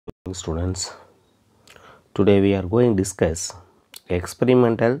Students, today we are going to discuss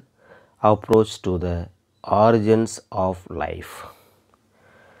experimental approach to the origins of life.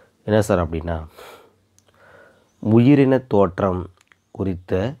 என்ன sir அப்படின்னா உயிரின தோற்றம்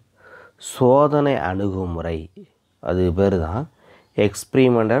குறித்த சோதனை அணுகுமுறை, அது பேர் தான்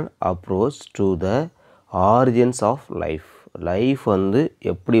experimental approach to the origins of life. Life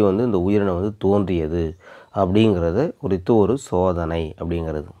எப்படி இந்த உயிரினம் தோன்றியது அப்படிங்கிறத குறித்து ஒரு சோதனை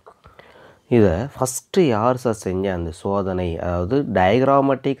அப்படிங்கிறது. இதை ஃபஸ்ட்டு யார் சார் செஞ்ச அந்த சோதனை, அதாவது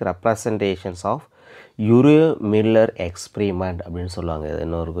டயக்ராமட்டிக் representations of you're Miller experiment அப்படின்னு சொல்லுவாங்க. இது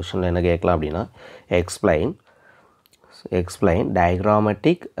இன்னொரு கொஷனில் என்ன கேட்கலாம் அப்படின்னா, explain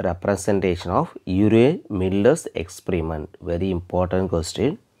டயக்ராமட்டிக் representation of you're millers experiment. Very important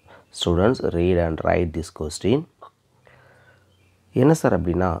question. Students read and right this question. என்ன சார்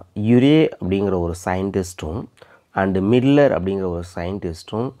அப்படின்னா, யூரே அப்படிங்கிற ஒரு சயின்டிஸ்ட்டும் அண்டு மில்லர் அப்படிங்கிற ஒரு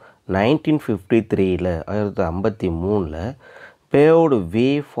சயின்டிஸ்ட்டும் 1953 1953 paved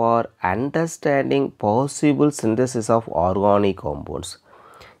way for understanding possible synthesis of organic compounds.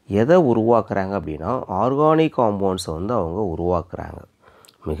 எதை உருவாக்குறாங்க அப்படின்னா, ஆர்கானிக் காம்பவுண்ட்ஸை அவங்க உருவாக்குறாங்க.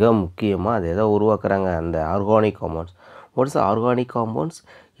 மிக முக்கியமாக அது எதை உருவாக்குறாங்க, அந்த organic compounds. Watts organic compounds?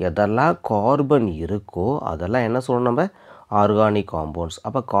 எதெல்லாம் கார்பன் இருக்கோ அதெல்லாம் என்ன சொல்லணும், நம்ம ஆர்கானிக் காம்பவுண்ட்ஸ்.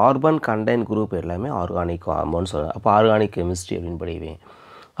 அப்போ கார்பன் கண்டென்ட் குரூப் எல்லாமே ஆர்கானிக் காம்பவுண்ட்ஸ். அப்போ ஆர்கானிக் கெமிஸ்ட்ரி அப்படின்னு படிவேன்.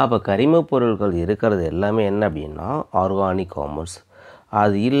 அப்போ கரிமப் பொருட்கள் இருக்கிறது எல்லாமே என்ன அப்படின்னா ஆர்கானிக் காம்பவுண்ட்ஸ்.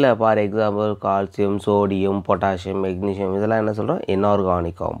 அது இல்லை, for example calcium, sodium, potassium, magnesium, இதெல்லாம் என்ன சொல்கிறோம்,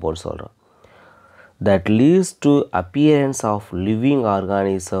 இன்ஆர்கானிக் காம்பவுண்ட்ஸ் சொல்கிறோம். That leads to appearance of living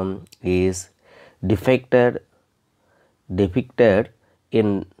organism is depicted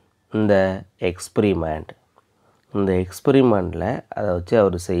இன் இந்த எக்ஸ்பிரிமெண்ட். இந்த எக்ஸ்பிரிமெண்ட்டில் அதை வச்சு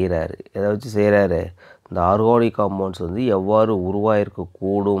அவர் செய்கிறாரு. எதை வச்சு செய்கிறாரு, இந்த ஆர்கானிக் காம்பவுண்ட்ஸ் எவ்வாறு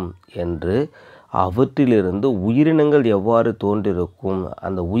உருவாயிருக்கக்கூடும் என்று, அவற்றிலிருந்து உயிரினங்கள் எவ்வாறு தோன்றிருக்கும்,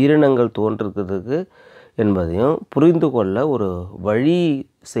 அந்த உயிரினங்கள் தோன்றிருக்கிறதுக்கு என்பதையும் புரிந்து கொள்ள ஒரு வழி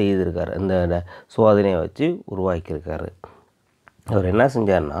செய்திருக்கார். இந்த சோதனையை வச்சு உருவாக்கியிருக்காரு. அவர் என்ன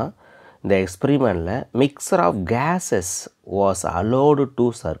செஞ்சார்னா, இந்த எக்ஸ்பிரிமெண்ட்டில் mixture of gases was allowed to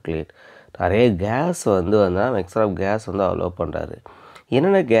circulate. நிறைய case mixture of case allow பண்ணுறாரு.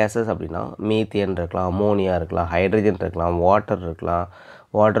 என்னென்ன கேஸஸ் அப்படின்னா, மீத்தேன் இருக்கலாம், அமோனியா இருக்கலாம், ஹைட்ரஜன் இருக்கலாம், வாட்டர் இருக்கலாம்,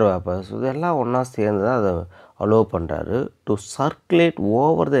 வாட்டர் வேப்பர்ஸ், இதெல்லாம் ஒன்றா சேர்ந்து தான் அதை அலோவ் பண்ணுறாரு to circulate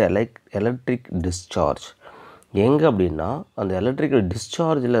over the electric discharge. எங்கே அப்படின்னா அந்த எலக்ட்ரிக்கல்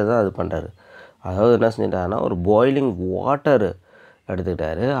டிஸ்சார்ஜில் தான் அது பண்ணுறாரு. அதாவது என்ன செஞ்சிட்டாருன்னா, ஒரு பாய்லிங் வாட்டர்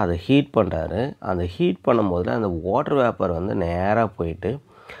எடுத்துக்கிட்டாரு, அதை ஹீட் பண்ணுறாரு. அந்த ஹீட் பண்ணும்போதில் அந்த வாட்டர் வேப்பர் நேராக போயிட்டு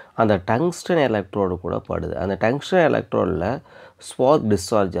அந்த டங்ஸ்டன் எலக்ட்ரோடு கூட படுது. அந்த டங்ஸ்டன் எலக்ட்ரோடில் ஸ்பார்க்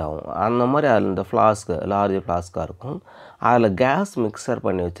டிஸ்சார்ஜ் ஆகும். அந்த மாதிரி அதில் இந்த ஃப்ளாஸ்க்கு, லார்ஜ் ஃப்ளாஸ்க்காக இருக்கும், அதில் கேஸ் மிக்சர்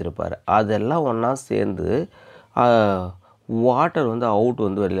பண்ணி வச்சுருப்பார். அதெல்லாம் ஒன்றா சேர்ந்து வாட்டர் அவுட்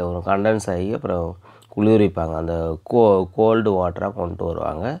வெளியில் வரும், கண்டென்ஸ் ஆகி அப்புறம் குளிர்விப்பாங்க. அந்த கோல்டு வாட்டராக கொண்டு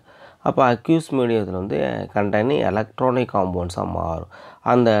வருவாங்க. அப்போ அக்யூஸ் மீடியத்தில் கண்டெய்னிங் எலக்ட்ரானிக் காம்பவுண்ட்ஸாக மாறும்.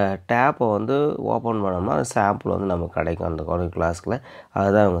 அந்த டேப்பை ஓப்பன் பண்ணோம்னா அந்த சாம்பிள் நமக்கு கிடைக்கும் அந்த கிளாஸ்கில்.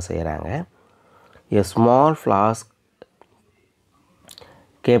 அதுதான் அவங்க செய்கிறாங்க. A small flask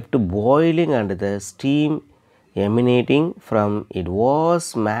kept boiling and the steam emanating from it was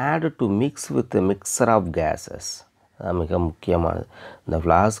made to mix with the mixture of gases. அது மிக முக்கியமானது. இந்த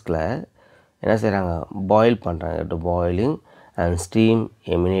ஃப்ளாஸ்கில் என்ன செய்கிறாங்க, பாயில் பண்ணுறாங்க, பாயிலிங் அண்ட் ஸ்டீம்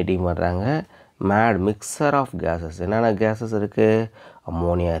எமினேட்டிங் பண்ணுறாங்க. Mixture of gases. என்னென்ன கேஸஸ் இருக்குது,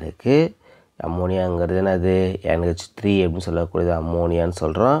 அம்மோனியா இருக்குது. அம்மோனியாங்கிறது என்னது, NH3 அப்படின்னு சொல்லக்கூடியது அம்மோனியான்னு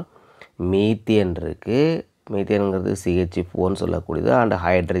சொல்கிறோம். மீத்தேன் இருக்குது, மீத்தேனுங்கிறது CH4ன்னு சொல்லக்கூடியது. அண்ட்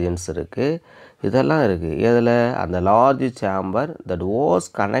ஹைட்ரஜன்ஸ் இருக்குது. இதெல்லாம் இருக்குது. இதில் அந்த large chamber that was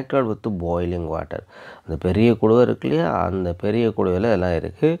connected with boiling water. அந்த பெரிய குடுவை இருக்கு இல்லையா, அந்த பெரிய குடுவையில் இதெல்லாம்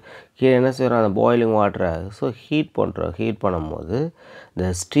இருக்குது. கீழே என்ன செய்கிறோம், அந்த பாய்லிங் வாட்டரை ஹீட் பண்ணுறோம். ஹீட் பண்ணும்போது இந்த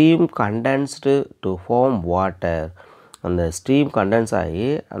steam condensed to form water. அந்த ஸ்டீம் கண்டென்ஸ் ஆகி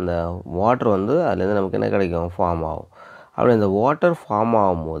அந்த வாட்டர் அதுலேருந்து நமக்கு என்ன கிடைக்கும், ஃபார்ம் ஆகும். அப்படி அந்த வாட்டர் ஃபார்ம்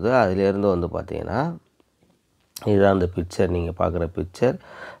ஆகும்போது அதுலேருந்து பார்த்திங்கன்னா, இதுதான் அந்த பிக்சர், நீங்கள் பார்க்குற பிக்சர்.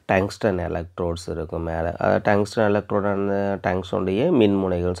 டங்ஸ்டன் எலக்ட்ரோட்ஸ் இருக்கும் மேலே. டங்ஸ்டன் எலக்ட்ரோட் அந்த டங்ஸ்டனுடைய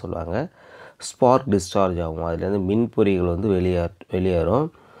மின்முனைகள் சொல்லுவாங்க. ஸ்பார்க் டிஸ்சார்ஜ் ஆகும், அதுலேருந்து மின்பொறிகள் வெளியேறும்.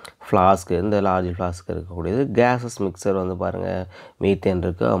 ஃப்ளாஸ்க்கு, இந்த லார்ஜ் ஃப்ளாஸ்க்கு இருக்கக்கூடியது. கேஸஸ் மிக்சர் பாருங்கள், மீத்தேன்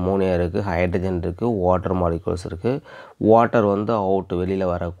இருக்குது, அமோனியா இருக்குது, ஹைட்ரஜன் இருக்குது, வாட்டர் மாலிகுல்ஸ் இருக்குது. வாட்டர் அவுட்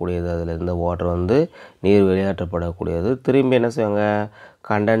வெளியில் வரக்கூடியது. அதுலேருந்து வாட்டர் நீர் வெளியேற்றப்படக்கூடியது. திரும்பி என்ன செய்வாங்க,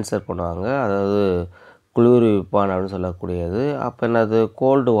 கண்டென்சர் பண்ணுவாங்க, அதாவது குளிர்விப்பான் அப்படின்னு சொல்லக்கூடியது. அப்போ என்னது,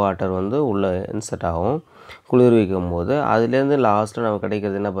 கோல்டு வாட்டர் உள்ளே இன்செர்ட் ஆகும். குளிர்விக்கும் போது அதுலேருந்து லாஸ்ட்டு நமக்கு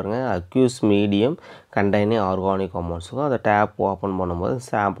கிடைக்கிறது என்ன பாருங்கள், அக்யூஸ் மீடியம் கண்டெய்னிங் ஆர்கானிக் காம்பவுண்ட்ஸுக்கும் அதை டேப் ஓப்பன் பண்ணும்போது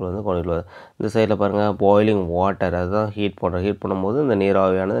சாம்பிள் வந்து கொண்டு வரும். இந்த சைடில் பாருங்கள் பாயிலிங் வாட்டர், அதுதான் ஹீட் பண்ணும்போது இந்த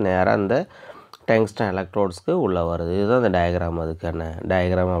நீராவியானது நேராக இந்த டங்ஸ்டன் எலக்ட்ரோட்ஸ்க்கு உள்ளே வருது. இதுதான் இந்த டயக்ராம், அதுக்கான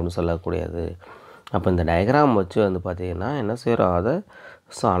டயக்ராம் அப்படின்னு சொல்லக்கூடியது. அப்போ இந்த டயக்ராம் வச்சு வந்து பார்த்திங்கன்னா என்ன செய்கிறோம், அதை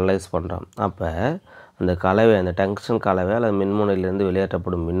அனலைஸ் பண்ணுறோம். அப்போ அந்த கலவை, அந்த டங்ஸ்டன் கலவை அல்லது மின்முனையிலிருந்து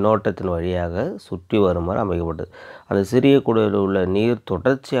வெளியேற்றப்படும் மின்னோட்டத்தின் வழியாக சுற்றி வருமாறு அமைக்கப்பட்டது. அந்த சிறிய குடையில் உள்ள நீர்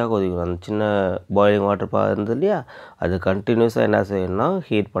தொடர்ச்சியாக கொதிக்கணும். அந்த சின்ன பாயிலிங் வாட்டர் இருந்தது இல்லையா, அது கண்டினியூஸாக என்ன செய்யணும்னா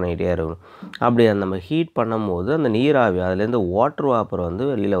ஹீட் பண்ணிக்கிட்டே இருக்கணும். அப்படி அந்த நம்ம ஹீட் பண்ணும்போது அந்த நீராவி அதுலேருந்து வாட்டர் வாப்பர் வந்து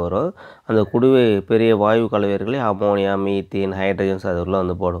வெளியில் வரும். அந்த குடுவை பெரிய வாயு கலவைகளே அமோனியா, மீத்தேன், ஹைட்ரஜன்ஸ் அதுக்குள்ளே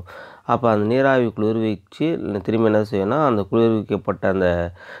வந்து போடும். அப்போ அந்த நீராவி குளிர்விச்சு திரும்பி என்ன செய்யணும்னா அந்த குளிர்விக்கப்பட்ட அந்த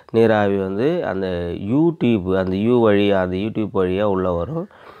நீராவி வந்து அந்த அந்த யூடியூப் வழியாக உள்ளே வரும்.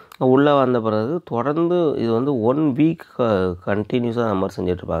 உள்ளே வந்த பிறகு தொடர்ந்து இது வந்து 1 வீக் கண்டினியூஸாக அந்த மாதிரி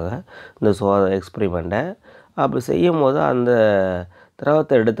செஞ்சிட்ருப்பாங்க இந்த எக்ஸ்பெரிமெண்ட்டை. அப்படி செய்யும் போது அந்த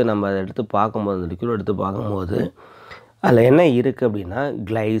திரவத்தை எடுத்து நம்ம அதை எடுத்து பார்க்கும்போது, அந்த லிக்விட் எடுத்து பார்க்கும்போது அதில் என்ன இருக்குது அப்படின்னா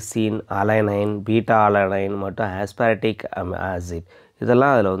கிளைசின், அலனைன், பீட்டா அலனைன் மற்றும் ஆஸ்பார்டிக் ஆசிட்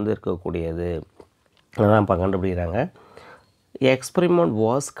இதெல்லாம் அதில் வந்து இருக்கக்கூடியது. அதெல்லாம் இப்போ கண்டுபிடிக்கிறாங்க. Experiment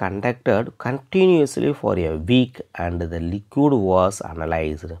was conducted continuously for a week and the liquid was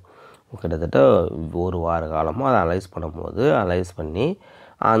analyzed. கிட்டத்தட்ட ஒரு வார காலமாக அதை அனலைஸ் பண்ணி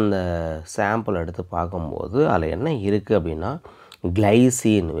அந்த சாம்பிள் எடுத்து பார்க்கும்போது அதில் என்ன இருக்குது அப்படின்னா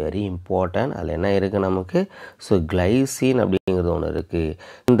கிளைசின், வெரி இம்பார்ட்டன்ட். அதில் என்ன இருக்குது நமக்கு, ஸோ கிளைசின் அப்படிங்கிறது ஒன்று இருக்குது.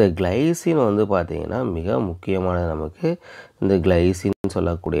 இந்த கிளைசின் வந்து பார்த்திங்கன்னா மிக முக்கியமானது நமக்கு. இந்த கிளைசின்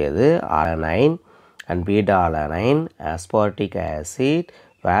சொல்லக்கூடியது alanine and beta alanine aspartic acid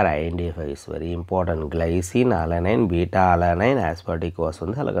were identified. Is very important. Glycine, alanine, beta alanine, aspartic was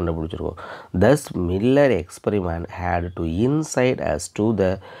வந்து அதில் கண்டுபிடிச்சிருக்கோம். Thus Miller experiment had to insight as to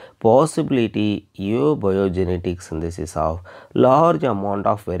the possibility biogenetic synthesis of large amount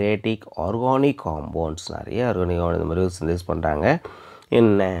of variety organic compounds. நிறைய organic compound இந்த மாதிரி synthesis பண்ணுறாங்க. In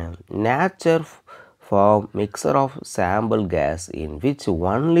nature form mixture of sample gas in which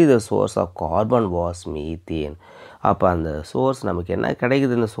only the source of carbon was methane. அப்போ அந்த source நமக்கு என்ன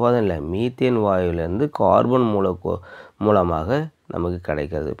கிடைக்குது இந்த சோதனையில், மீத்தேன் வாயுவிலேருந்து கார்பன் மூலமாக நமக்கு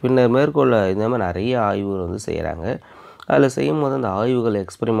கிடைக்கிறது. பின்னர் மேற்கொள்ள இந்த மாதிரி நிறைய ஆய்வுகள் வந்து செய்கிறாங்க. அதில் செய்யும்போது அந்த ஆய்வுகள்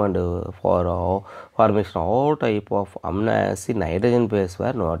experiment formation all type of amino acid nitrogen base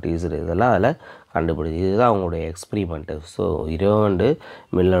where noticed இதெல்லாம் அதில் கண்டுபிடிச்சி. இதுதான் அவங்களுடைய எக்ஸ்பெரிமெண்ட்டு. ஸோ இரண்டு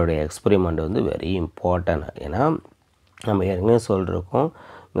மில்லருடைய எக்ஸ்பெரிமெண்ட் வந்து வெரி இம்பார்ட்டன்ட். ஏன்னா நம்ம ஏற்கனவே சொல்லியிருக்கோம்,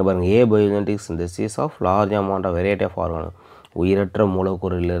 இங்கே பாருங்கள், பயோஜெனடிக் synthesis of large amount of variety of organic, உயிரற்ற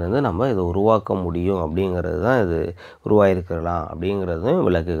மூலக்கூறிலிருந்து நம்ம இதை உருவாக்க முடியும் அப்படிங்கிறது தான், இது உருவாயிருக்கலாம் அப்படிங்கிறதும்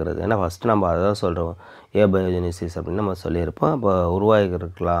விளக்குகிறது. ஏன்னா ஃபஸ்ட்டு நம்ம அதை தான் சொல்கிறோம், பயோஜெனிசிஸ் அப்படின்னு நம்ம சொல்லியிருப்போம். அப்போ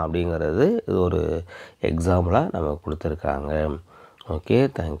உருவாகிருக்கலாம் அப்படிங்கிறது இது ஒரு எக்ஸாம்பிளாக நம்ம கொடுத்துருக்காங்க. Okay,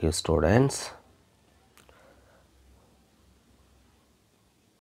 thank you students.